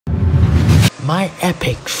my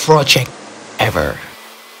epic project ever.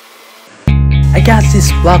 I got this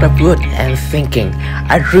block of wood and thinking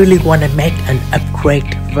I really want to make an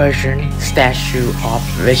upgrade version statue of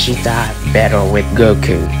Vegeta battle with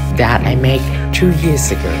Goku that I made 2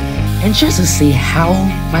 years ago, and just to see how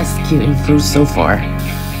my skill improved so far.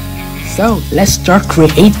 So let's start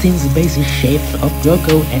creating the basic shape of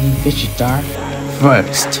Goku and Vegeta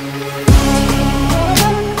first.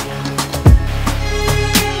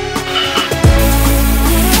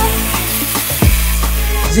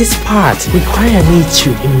 This part requires me to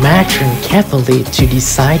imagine carefully to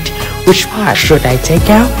decide which part should I take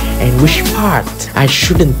out and which part I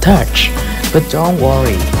shouldn't touch. But don't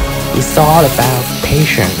worry, it's all about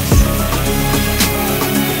patience.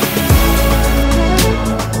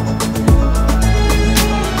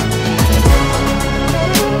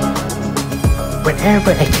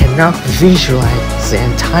 Whenever I cannot visualize the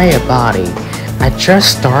entire body, I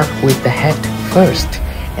just start with the head first.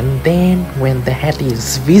 And then when the head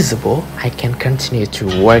is visible, I can continue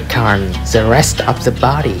to work on the rest of the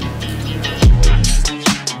body.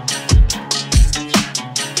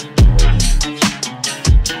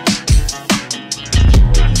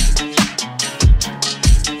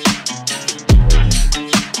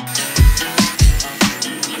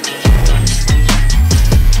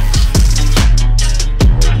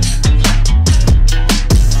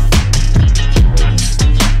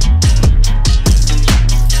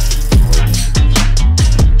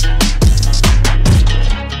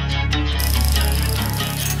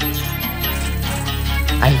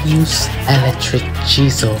 I use electric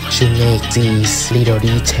chisel to make these little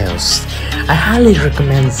details. I highly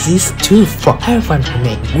recommend this tool for everyone who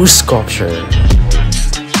makes wood sculpture.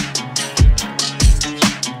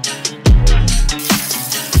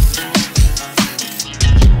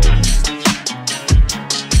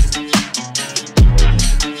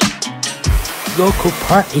 Goku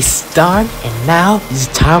part is done, and now it's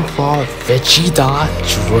time for Vegeta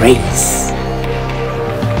to race.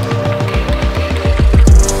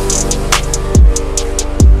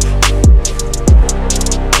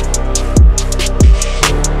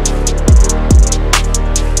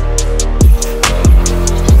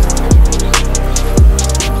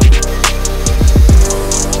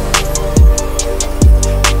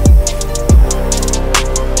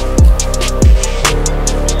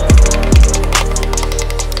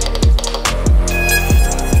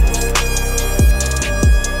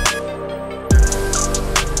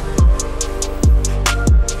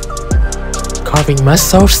 Carving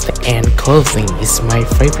muscles and clothing is my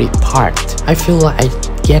favorite part. I feel like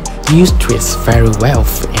I get used to it very well,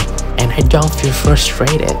 and I don't feel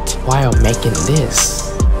frustrated while making this.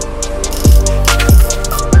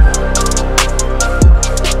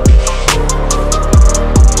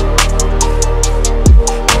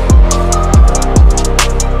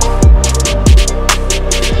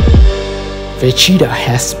 Vegeta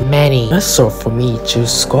has many muscles for me to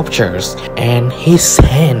sculptures, and his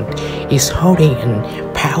hand is holding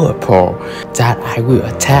a power pole that I will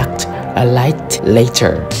attack a light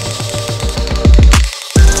later.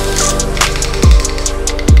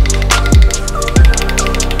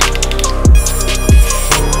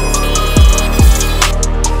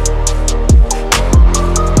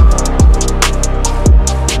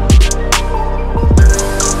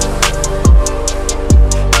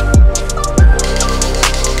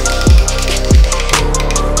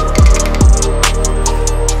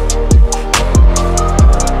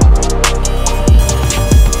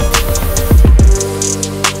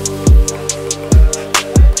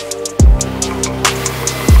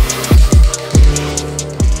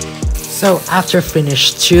 So after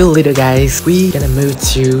finish two little guys, we gonna move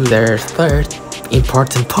to their third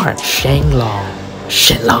important part, Shenlong.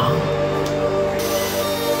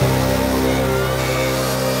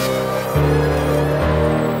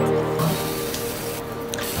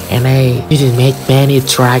 And I didn't make many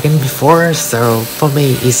dragon before, so for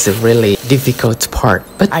me it's a really difficult part.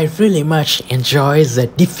 But I really much enjoy the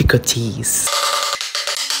difficulties.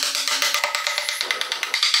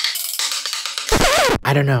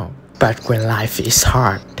 I don't know, but when life is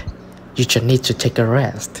hard, you just need to take a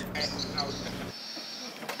rest.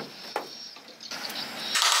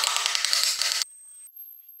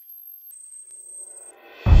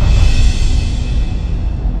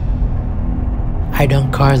 I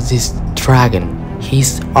don't call this dragon.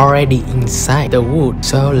 He's already inside the wood,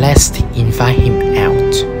 so let's invite him out.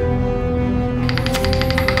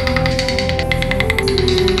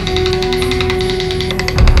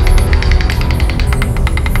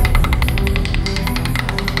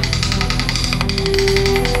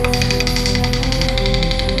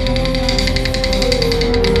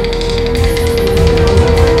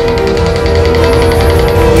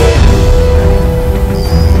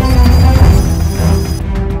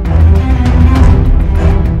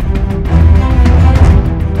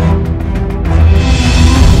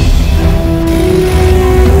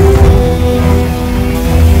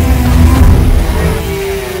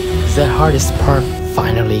 hardest part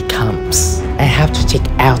finally comes. I have to take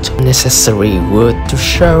out necessary wood to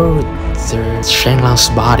show the Shenlong's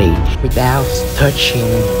body without touching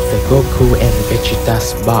the Goku and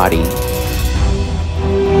Vegeta's body.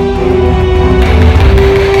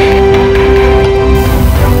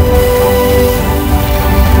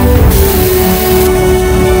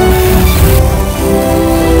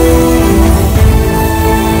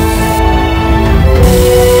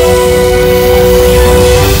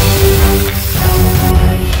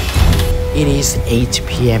 It is 8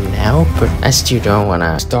 PM now, but I still don't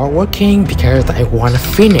wanna start working because I wanna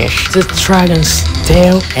finish the dragon's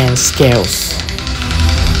tail and scales.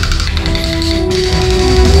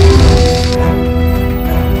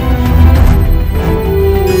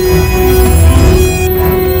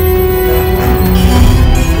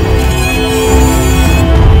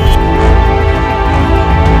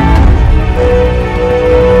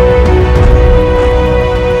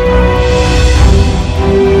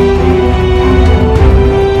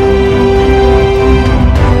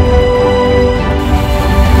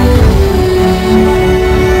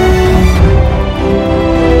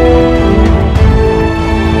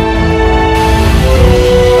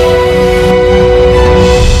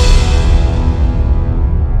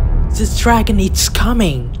 The dragon is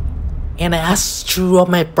coming, and I asked two of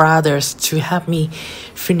my brothers to help me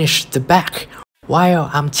finish the back while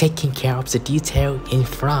I'm taking care of the detail in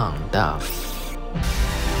front of.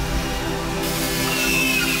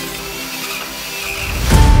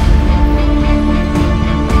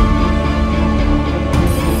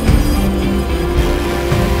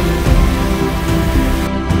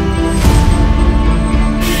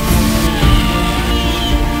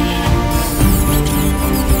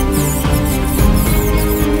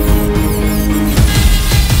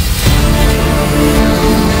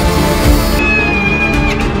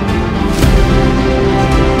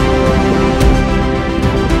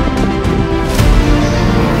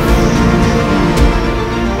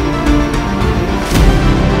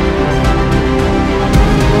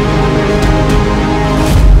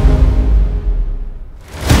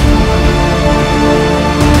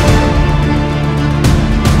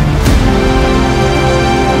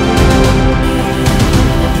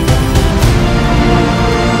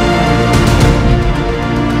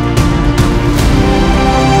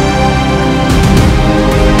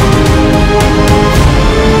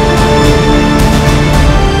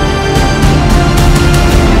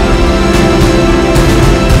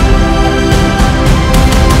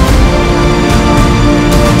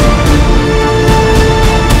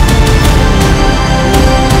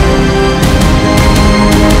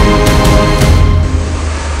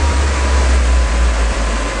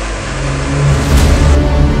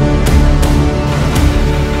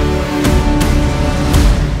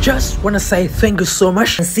 Just wanna say thank you so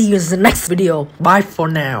much and see you in the next video. Bye for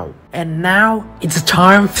now. And now it's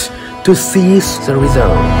time to see the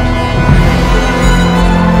result.